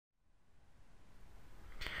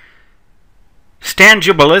Stan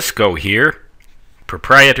Gibilisco here,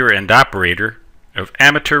 proprietor and operator of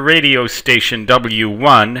amateur radio station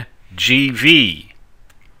W1 GV.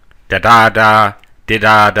 Da-da-da,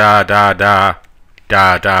 di-da-da-da-da,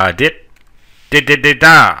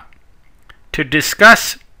 da-da-dit-di-di-di-da. To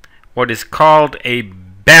discuss what is called a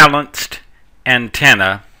balanced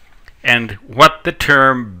antenna and what the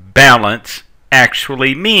term balance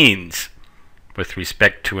actually means with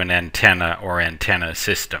respect to an antenna or antenna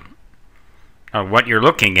system. What you're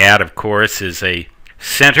looking at, of course, is a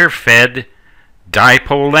center-fed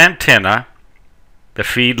dipole antenna. The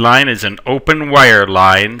feed line is an open wire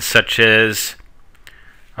line, such as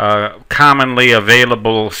commonly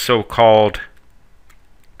available so-called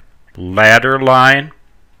ladder line.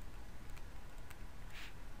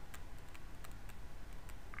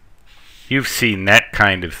 You've seen that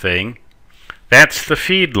kind of thing. That's the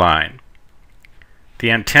feed line. The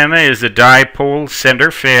antenna is a dipole,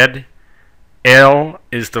 center-fed. L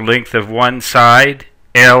is the length of one side.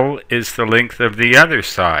 L is the length of the other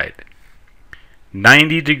side.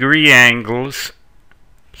 90-degree angles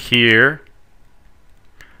here.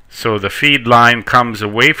 So the feed line comes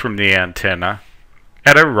away from the antenna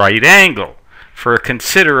at a right angle for a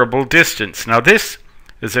considerable distance. Now this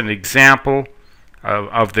is an example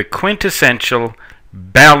of the quintessential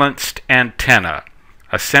balanced antenna,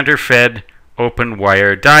 a center-fed open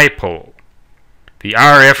wire dipole. The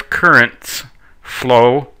RF currents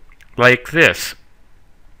flow like this.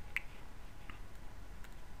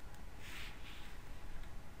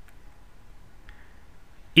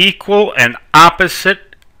 Equal and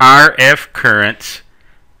opposite RF currents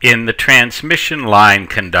in the transmission line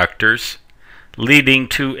conductors, leading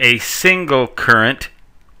to a single current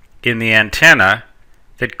in the antenna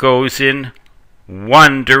that goes in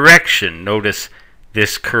one direction. Notice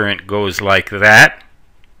this current goes like that.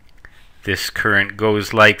 This current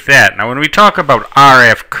goes like that. Now when we talk about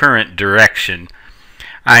RF current direction,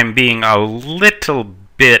 I'm being a little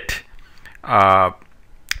bit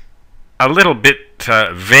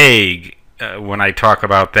vague when I talk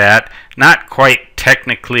about that. Not quite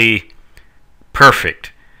technically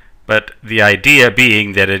perfect, but the idea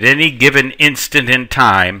being that at any given instant in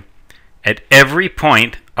time, at every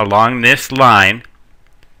point along this line,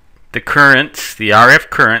 the currents, the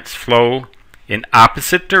RF currents, flow in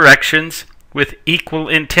opposite directions with equal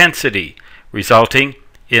intensity, resulting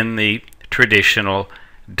in the traditional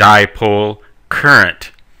dipole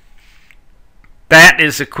current. That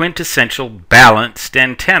is a quintessential balanced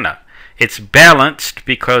antenna. It's balanced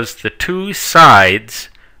because the two sides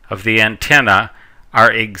of the antenna are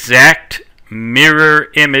exact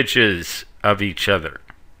mirror images of each other.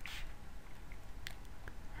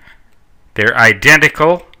 They're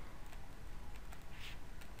identical,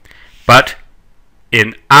 but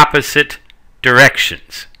in opposite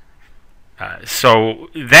directions. So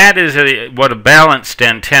that is what a balanced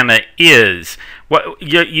antenna is. What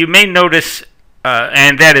you may notice,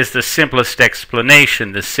 and that is the simplest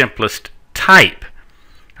explanation, the simplest type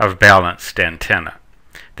of balanced antenna.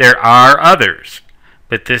 There are others,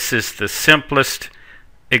 but this is the simplest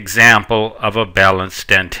example of a balanced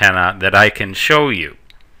antenna that I can show you.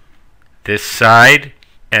 This side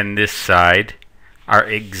and this side are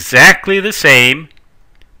exactly the same,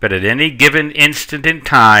 but at any given instant in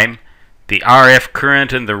time, the RF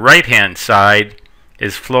current in the right-hand side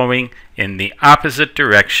is flowing in the opposite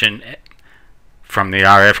direction from the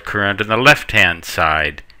RF current in the left-hand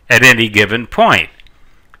side at any given point.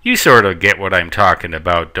 You sort of get what I'm talking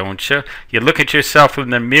about, don't you? You look at yourself in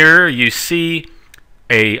the mirror, you see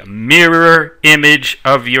a mirror image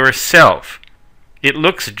of yourself. It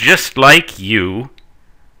looks just like you,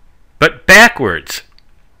 but backwards.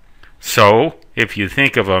 So, if you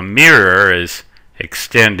think of a mirror as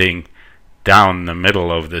extending down the middle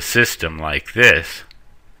of the system like this,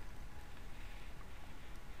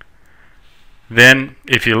 then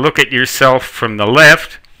if you look at yourself from the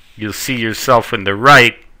left, you'll see yourself in the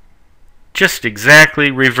right, just exactly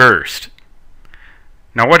reversed.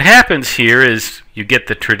 Now what happens here is you get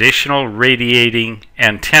the traditional radiating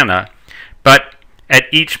antenna, but at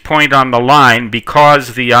each point on the line,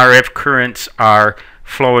 because the RF currents are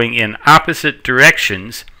flowing in opposite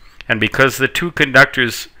directions, and because the two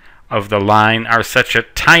conductors of the line are such a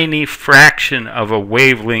tiny fraction of a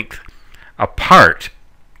wavelength apart,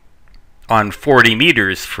 on 40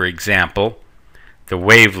 meters, for example, the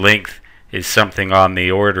wavelength is something on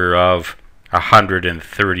the order of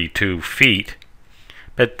 132 feet,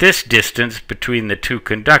 but this distance between the two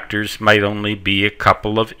conductors might only be a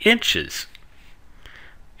couple of inches.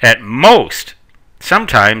 At most,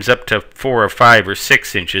 sometimes up to 4 or 5 or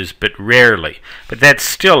 6 inches, but rarely. But that's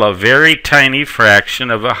still a very tiny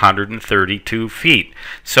fraction of 132 feet.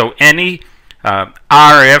 So any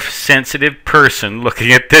RF sensitive person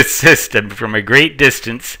looking at this system from a great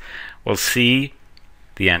distance will see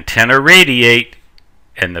the antenna radiate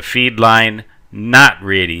and the feed line not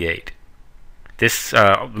radiate. This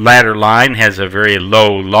latter line has a very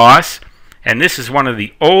low loss, and this is one of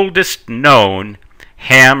the oldest known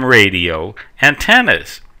ham radio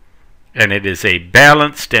antennas, and it is a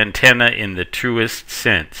balanced antenna in the truest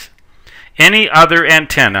sense. Any other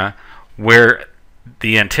antenna where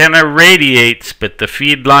the antenna radiates but the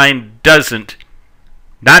feed line doesn't,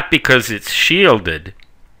 not because it's shielded,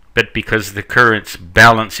 but because the currents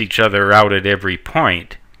balance each other out at every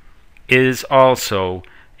point, is also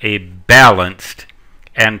a balanced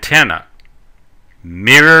antenna.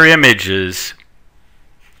 Mirror images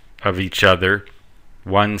of each other,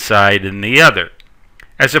 one side and the other,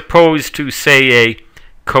 as opposed to, say, a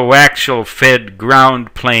coaxial fed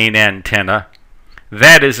ground plane antenna.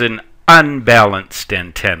 That is an unbalanced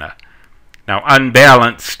antenna. Now,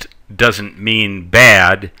 unbalanced doesn't mean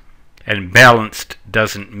bad, and balanced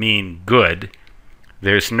doesn't mean good.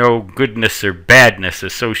 There's no goodness or badness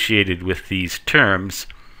associated with these terms.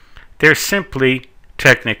 They're simply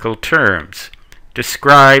technical terms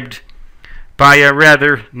described by a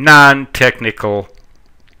rather non-technical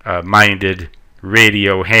minded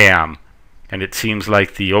radio ham. And it seems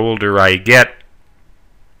like the older I get,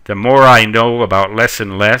 the more I know about less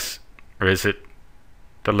and less, or is it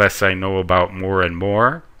the less I know about more and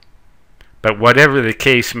more? But whatever the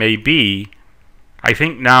case may be, I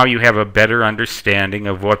think now you have a better understanding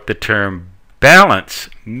of what the term balance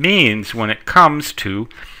means when it comes to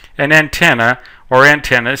an antenna or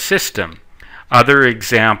antenna system. Other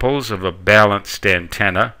examples of a balanced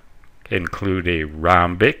antenna include a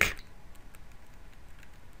rhombic,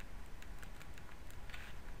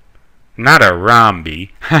 not a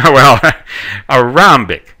rhombi, well, a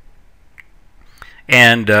rhombic,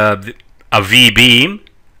 and a V-beam.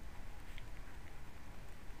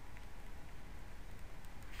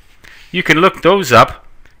 You can look those up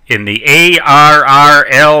in the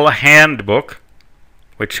ARRL handbook,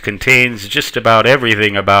 which contains just about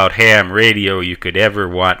everything about ham radio you could ever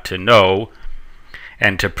want to know.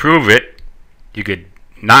 And to prove it, you could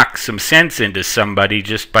knock some sense into somebody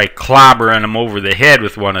just by clobbering them over the head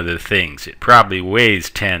with one of the things. It probably weighs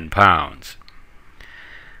 10 pounds.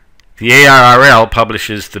 The ARRL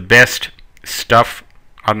publishes the best stuff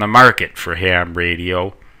on the market for ham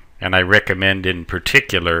radio, and I recommend in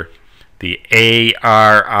particular the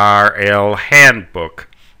ARRL handbook,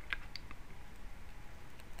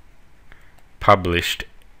 published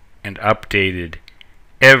and updated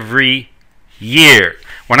every year.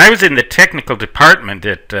 When I was in the technical department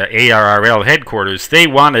at ARRL headquarters, they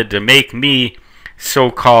wanted to make me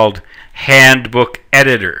so-called handbook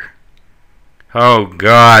editor. Oh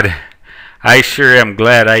God, I sure am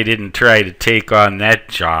glad I didn't try to take on that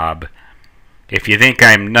job. If you think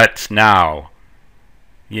I'm nuts now,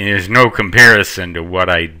 there's no comparison to what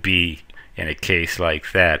I'd be in a case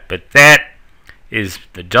like that. But that is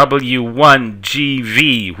the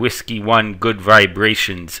W1GV Whiskey 1 Good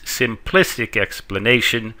Vibrations simplistic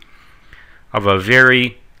explanation of a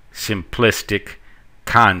very simplistic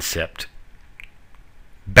concept.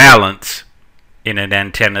 Balance in an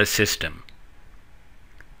antenna system.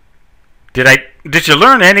 Did you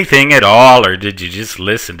learn anything at all, or did you just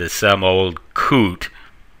listen to some old coot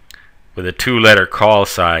with a 2-letter call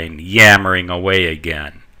sign yammering away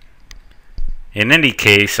again? In any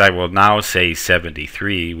case, I will now say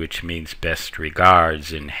 73, which means best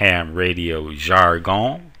regards in ham radio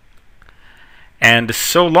jargon, and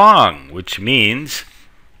so long, which means,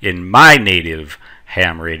 in my native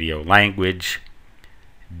ham radio language,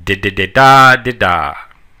 da-da-da-da-da-da.